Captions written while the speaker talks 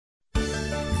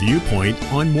Viewpoint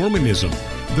on Mormonism,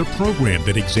 the program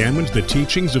that examines the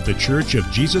teachings of the Church of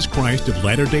Jesus Christ of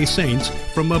Latter-day Saints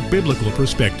from a biblical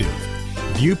perspective.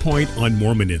 Viewpoint on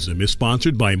Mormonism is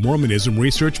sponsored by Mormonism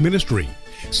Research Ministry.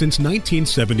 Since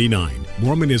 1979,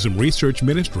 Mormonism Research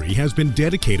Ministry has been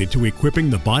dedicated to equipping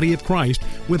the body of Christ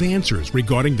with answers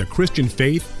regarding the Christian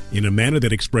faith in a manner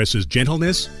that expresses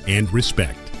gentleness and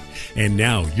respect. And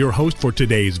now, your host for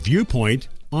today's Viewpoint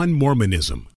on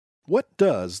Mormonism. What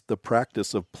does the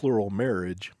practice of plural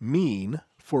marriage mean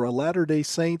for a Latter-day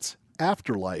Saints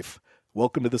afterlife?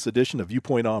 Welcome to this edition of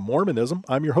Viewpoint on Mormonism.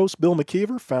 I'm your host, Bill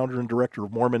McKeever, founder and director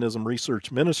of Mormonism Research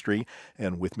Ministry,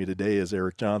 and with me today is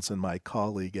Eric Johnson, my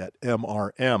colleague at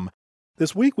MRM.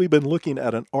 This week we've been looking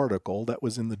at an article that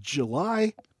was in the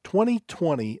July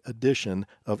 2020 edition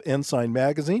of Ensign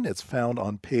Magazine. It's found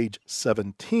on page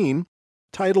 17.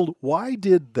 Titled, Why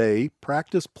Did They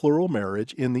Practice Plural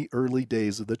Marriage in the Early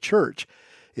Days of the Church?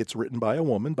 It's written by a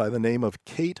woman by the name of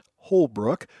Kate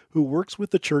Holbrook, who works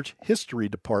with the Church History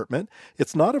Department.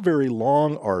 It's not a very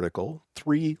long article,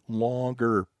 3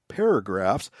 longer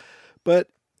paragraphs, but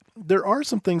there are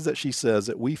some things that she says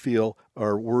that we feel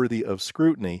are worthy of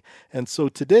scrutiny. And so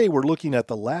today we're looking at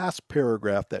the last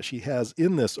paragraph that she has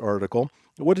in this article.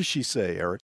 What does she say,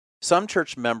 Eric? Some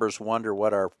church members wonder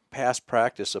what our past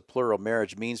practice of plural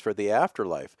marriage means for the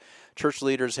afterlife. Church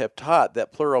leaders have taught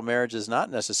that plural marriage is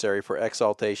not necessary for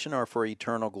exaltation or for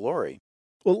eternal glory.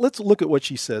 Well, let's look at what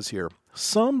she says here.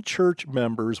 Some church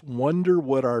members wonder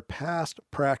what our past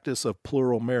practice of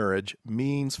plural marriage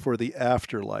means for the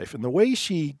afterlife. And the way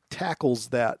she tackles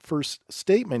that first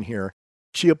statement here,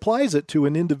 she applies it to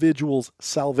an individual's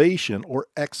salvation or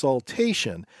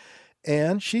exaltation.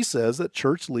 And she says that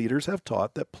church leaders have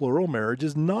taught that plural marriage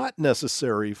is not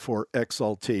necessary for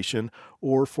exaltation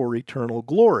or for eternal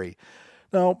glory.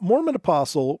 Now, Mormon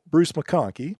apostle Bruce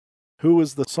McConkie, who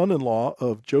was the son-in-law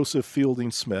of Joseph Fielding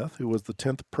Smith, who was the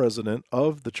 10th president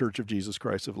of the Church of Jesus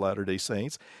Christ of Latter-day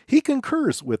Saints, he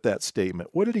concurs with that statement.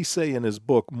 What did he say in his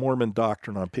book, Mormon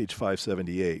Doctrine, on page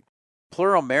 578?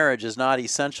 Plural marriage is not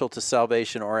essential to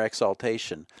salvation or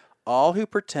exaltation. All who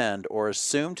pretend or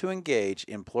assume to engage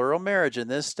in plural marriage in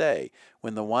this day,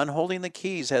 when the one holding the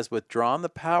keys has withdrawn the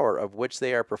power of which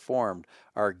they are performed,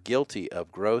 are guilty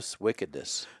of gross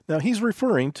wickedness. Now, he's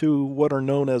referring to what are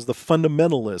known as the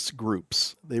fundamentalist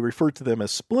groups. They refer to them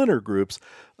as splinter groups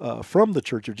from the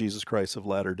Church of Jesus Christ of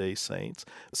Latter-day Saints.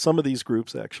 Some of these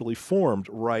groups actually formed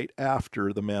right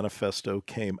after the manifesto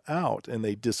came out, and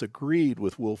they disagreed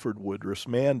with Wilford Woodruff's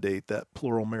mandate that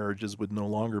plural marriages would no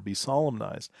longer be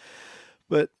solemnized.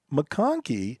 But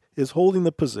McConkie is holding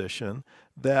the position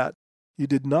that you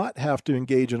did not have to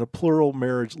engage in a plural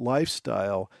marriage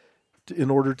lifestyle in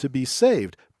order to be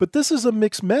saved. But this is a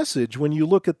mixed message when you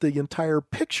look at the entire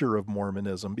picture of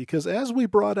Mormonism, because as we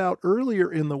brought out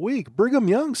earlier in the week, Brigham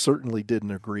Young certainly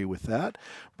didn't agree with that.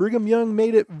 Brigham Young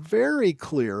made it very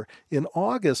clear in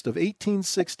August of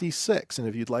 1866, and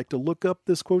if you'd like to look up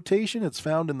this quotation, it's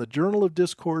found in the Journal of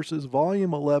Discourses,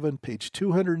 volume 11, page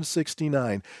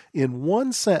 269. In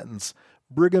one sentence,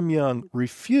 Brigham Young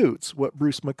refutes what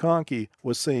Bruce McConkie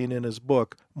was saying in his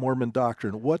book, Mormon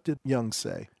Doctrine. What did Young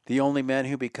say? The only men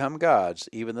who become gods,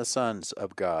 even the sons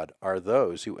of God, are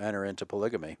those who enter into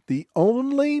polygamy. The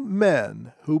only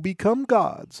men who become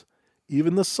gods,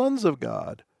 even the sons of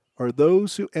God, are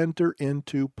those who enter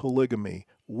into polygamy.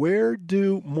 Where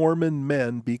do Mormon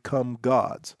men become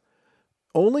gods?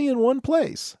 Only in one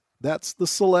place. That's the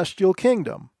celestial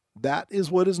kingdom. That is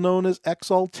what is known as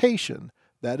exaltation.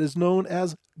 That is known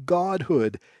as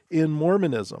godhood in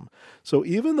Mormonism. So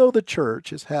even though the church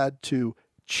has had to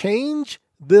change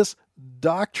this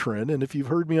doctrine, and if you've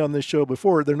heard me on this show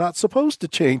before, they're not supposed to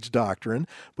change doctrine,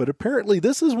 but apparently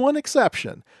this is one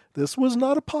exception. This was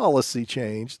not a policy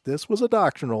change. This was a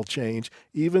doctrinal change,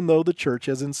 even though the church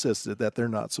has insisted that they're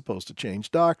not supposed to change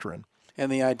doctrine. And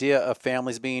the idea of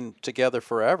families being together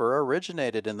forever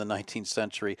originated in the 19th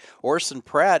century. Orson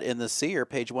Pratt in The Seer,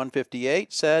 page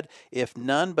 158, said, "If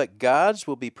none but gods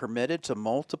will be permitted to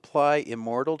multiply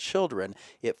immortal children,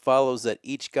 it follows that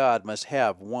each god must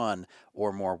have one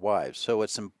or more wives." So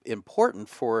it's important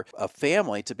for a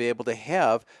family to be able to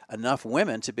have enough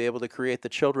women to be able to create the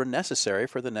children necessary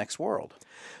for the next world.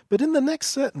 But in the next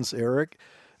sentence, Eric,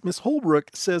 Ms.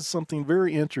 Holbrook says something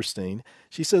very interesting.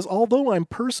 She says, although I'm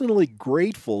personally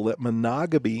grateful that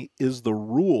monogamy is the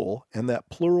rule and that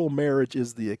plural marriage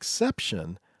is the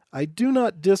exception, I do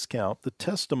not discount the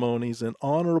testimonies and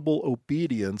honorable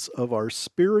obedience of our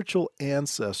spiritual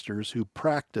ancestors who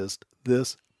practiced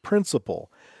this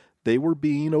principle. They were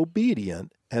being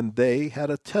obedient, and they had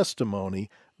a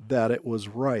testimony that it was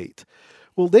right.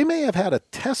 Well, they may have had a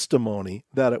testimony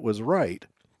that it was right,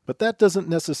 But that doesn't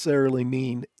necessarily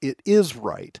mean it is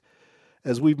right.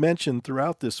 As we've mentioned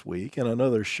throughout this week and on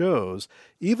other shows,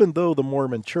 even though the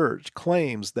Mormon Church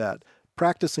claims that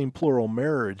practicing plural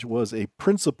marriage was a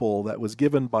principle that was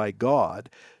given by God,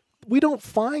 we don't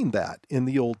find that in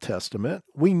the Old Testament.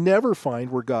 We never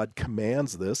find where God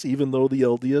commands this, even though the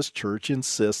LDS Church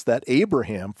insists that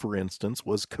Abraham, for instance,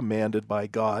 was commanded by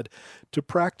God to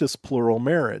practice plural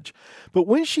marriage. But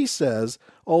when she says,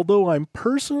 although I'm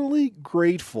personally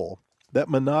grateful that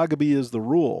monogamy is the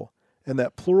rule and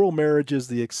that plural marriage is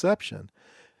the exception,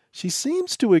 she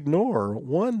seems to ignore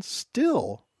one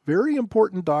still very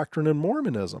important doctrine in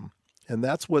Mormonism, and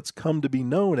that's what's come to be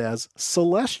known as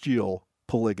celestial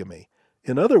polygamy.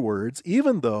 In other words,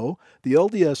 even though the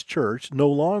LDS Church no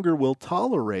longer will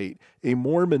tolerate a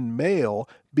Mormon male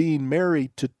being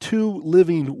married to two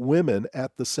living women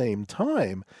at the same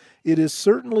time, it is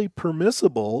certainly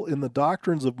permissible in the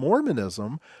doctrines of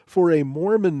Mormonism for a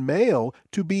Mormon male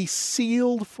to be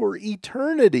sealed for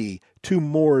eternity to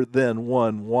more than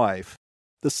one wife.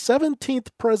 The 17th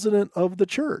president of the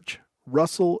church,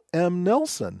 Russell M.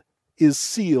 Nelson, is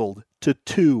sealed to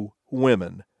two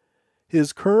women.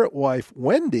 His current wife,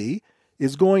 Wendy,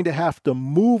 is going to have to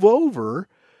move over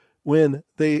when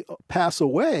they pass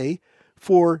away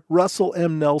for Russell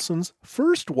M. Nelson's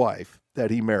first wife that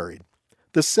he married.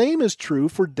 The same is true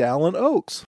for Dallin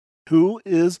Oaks, who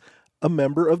is a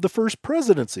member of the first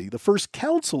presidency, the first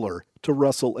counselor to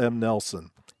Russell M.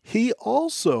 Nelson. He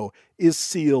also is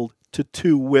sealed to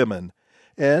two women,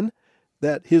 and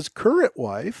that his current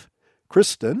wife,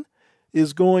 Kristen,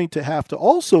 is going to have to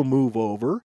also move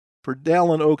over for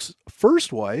Dallin Oaks'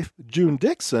 first wife, June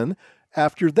Dixon,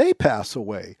 after they pass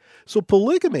away. So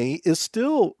polygamy is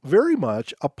still very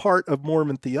much a part of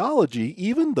Mormon theology,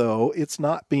 even though it's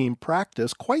not being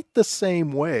practiced quite the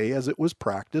same way as it was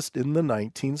practiced in the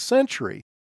 19th century.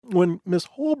 When Miss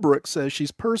Holbrook says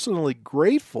she's personally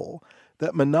grateful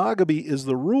that monogamy is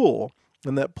the rule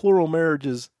and that plural marriage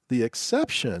is the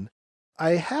exception,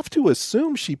 I have to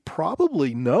assume she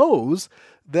probably knows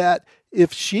that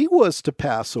if she was to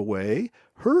pass away,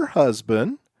 her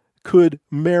husband could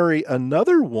marry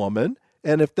another woman,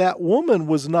 and if that woman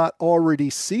was not already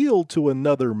sealed to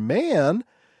another man,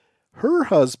 her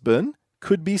husband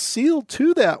could be sealed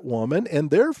to that woman, and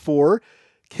therefore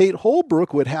Kate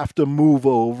Holbrook would have to move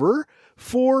over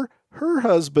for her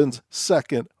husband's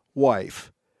second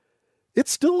wife.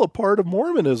 It's still a part of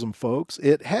Mormonism, folks.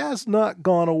 It has not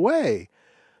gone away.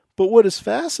 But what is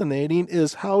fascinating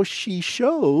is how she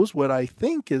shows what I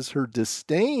think is her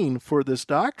disdain for this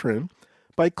doctrine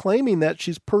by claiming that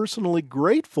she's personally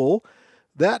grateful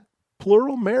that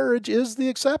plural marriage is the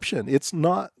exception. It's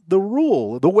not the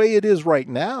rule. The way it is right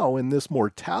now in this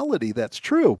mortality, that's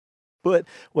true. But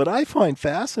what I find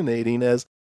fascinating is,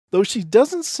 though she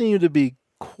doesn't seem to be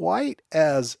quite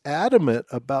as adamant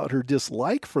about her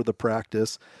dislike for the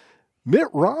practice, Mitt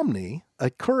Romney, a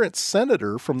current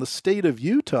senator from the state of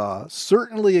Utah,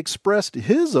 certainly expressed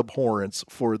his abhorrence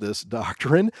for this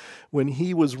doctrine when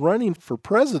he was running for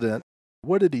president.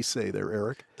 What did he say there,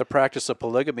 Eric? The practice of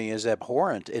polygamy is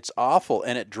abhorrent. It's awful,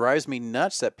 and it drives me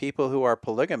nuts that people who are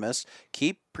polygamists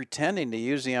keep pretending to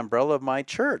use the umbrella of my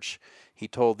church. He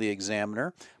told the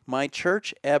Examiner, "My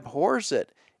church abhors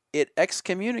it. It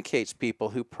excommunicates people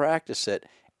who practice it,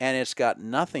 and it's got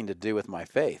nothing to do with my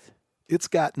faith." It's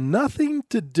got nothing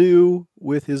to do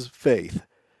with his faith.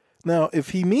 Now,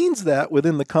 if he means that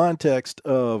within the context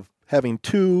of having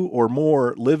two or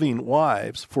more living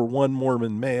wives for one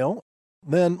Mormon male,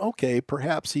 then okay,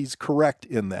 perhaps he's correct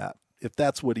in that, if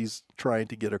that's what he's trying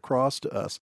to get across to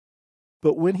us.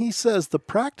 But when he says the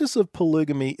practice of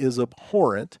polygamy is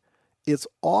abhorrent, it's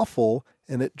awful,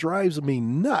 and it drives me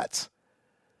nuts,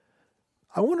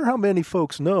 I wonder how many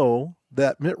folks know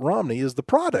that Mitt Romney is the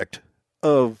product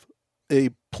of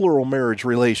a plural marriage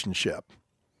relationship,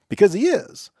 because he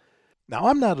is. Now,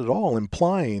 I'm not at all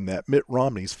implying that Mitt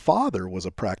Romney's father was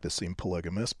a practicing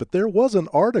polygamist, but there was an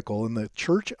article in the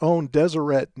church-owned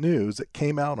Deseret News that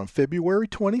came out on February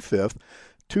 25th,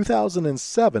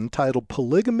 2007, titled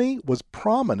 "Polygamy Was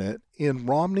Prominent in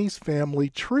Romney's Family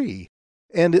Tree."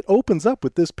 And it opens up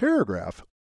with this paragraph.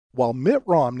 While Mitt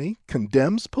Romney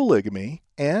condemns polygamy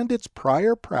and its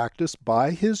prior practice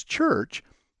by his church,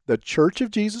 the Church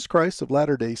of Jesus Christ of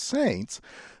Latter-day Saints,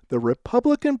 the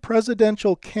Republican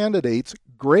presidential candidate's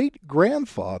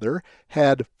great-grandfather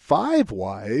had 5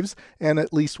 wives, and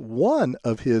at least one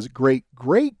of his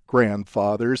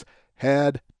great-great-grandfathers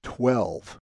had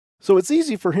 12. So it's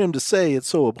easy for him to say it's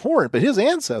so abhorrent, but his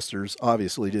ancestors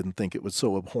obviously didn't think it was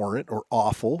so abhorrent or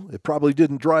awful. It probably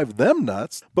didn't drive them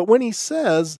nuts. But when he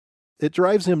says It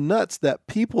drives him nuts that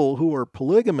people who are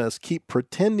polygamists keep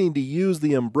pretending to use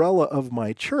the umbrella of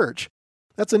my church.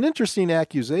 That's an interesting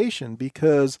accusation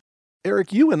because,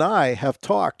 Eric, you and I have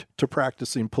talked to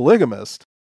practicing polygamists,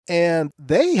 and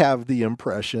they have the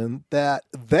impression that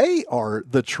they are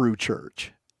the true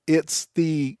church. It's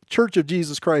the Church of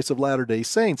Jesus Christ of Latter-day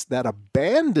Saints that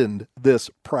abandoned this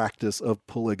practice of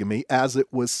polygamy as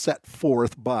it was set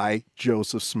forth by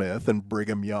Joseph Smith and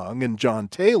Brigham Young and John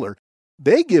Taylor.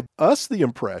 They give us the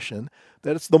impression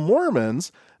that it's the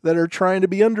Mormons that are trying to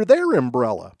be under their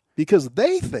umbrella because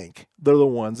they think they're the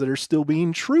ones that are still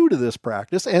being true to this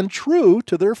practice and true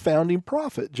to their founding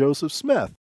prophet, Joseph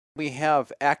Smith. We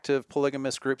have active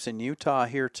polygamist groups in Utah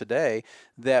here today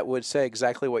that would say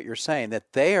exactly what you're saying,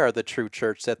 that they are the true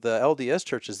church, that the LDS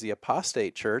church is the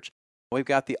apostate church. We've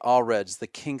got the Allreds, the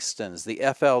Kingstons, the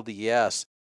FLDS.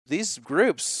 These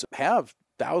groups have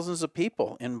thousands of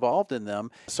people involved in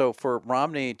them. So for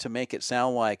Romney to make it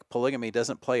sound like polygamy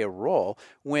doesn't play a role,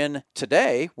 when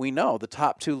today we know the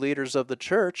top two leaders of the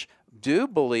church do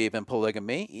believe in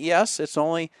polygamy. Yes, it's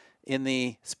only in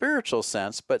the spiritual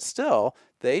sense, but still,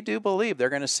 they do believe they're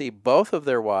going to see both of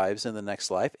their wives in the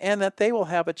next life and that they will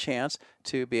have a chance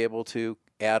to be able to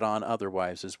add on other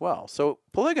wives as well. So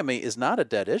polygamy is not a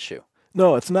dead issue.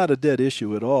 No, it's not a dead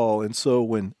issue at all. And so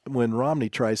when Romney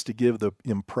tries to give the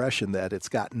impression that it's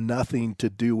got nothing to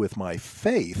do with my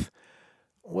faith,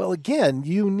 well, again,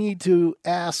 you need to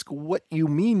ask what you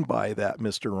mean by that,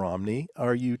 Mr. Romney.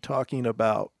 Are you talking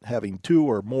about having two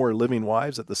or more living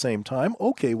wives at the same time?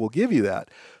 Okay, we'll give you that.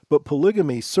 But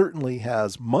polygamy certainly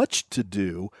has much to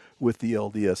do with the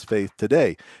LDS faith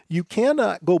today. You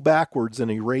cannot go backwards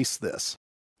and erase this.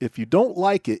 If you don't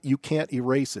like it, you can't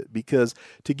erase it, because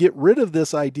to get rid of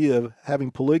this idea of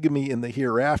having polygamy in the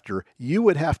hereafter, you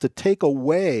would have to take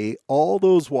away all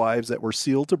those wives that were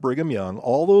sealed to Brigham Young,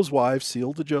 all those wives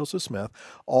sealed to Joseph Smith,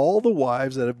 all the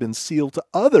wives that have been sealed to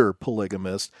other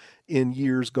polygamists in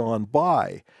years gone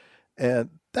by.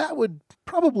 And that would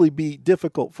probably be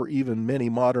difficult for even many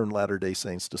modern Latter-day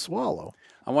Saints to swallow.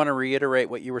 I want to reiterate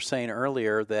what you were saying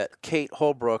earlier, that Kate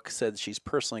Holbrook said she's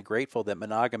personally grateful that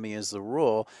monogamy is the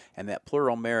rule and that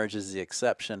plural marriage is the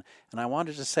exception. And I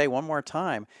wanted to say one more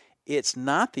time, it's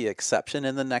not the exception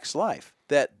in the next life,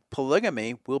 that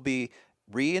polygamy will be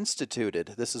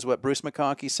reinstituted. This is what Bruce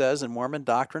McConkie says in Mormon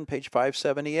Doctrine, page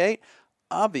 578.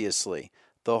 Obviously,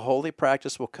 the holy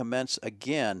practice will commence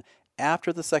again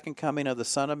after the second coming of the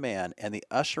Son of Man and the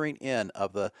ushering in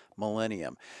of the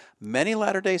millennium. Many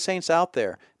Latter-day Saints out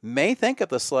there may think of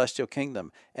the celestial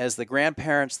kingdom as the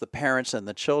grandparents, the parents, and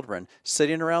the children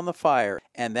sitting around the fire,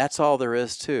 and that's all there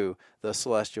is to the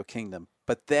celestial kingdom.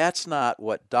 But that's not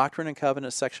what Doctrine and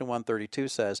Covenants section 132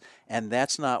 says, and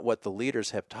that's not what the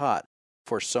leaders have taught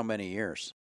for so many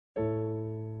years.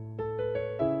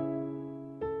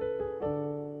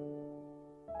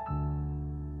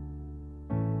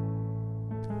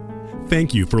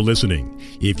 Thank you for listening.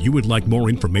 If you would like more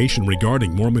information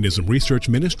regarding Mormonism Research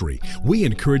Ministry, we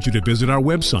encourage you to visit our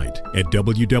website at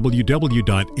www.mrm.org,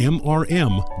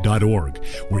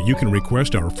 where you can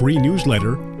request our free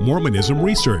newsletter, Mormonism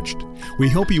Researched. We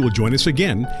hope you will join us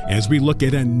again as we look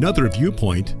at another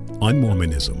viewpoint on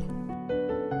Mormonism.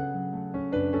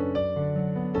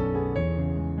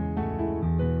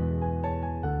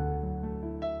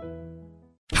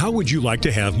 How would you like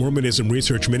to have Mormonism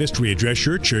Research Ministry address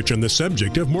your church on the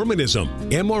subject of Mormonism?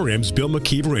 MRM's Bill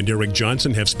McKeever and Eric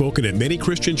Johnson have spoken at many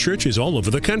Christian churches all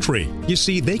over the country. You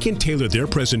see, they can tailor their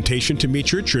presentation to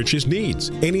meet your church's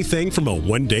needs. Anything from a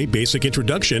one-day basic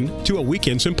introduction to a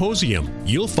weekend symposium.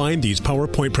 You'll find these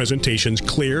PowerPoint presentations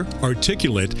clear,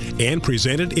 articulate, and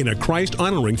presented in a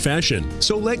Christ-honoring fashion.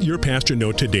 So let your pastor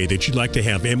know today that you'd like to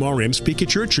have MRM speak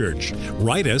at your church.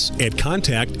 Write us at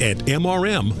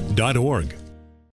contact@mrm.org.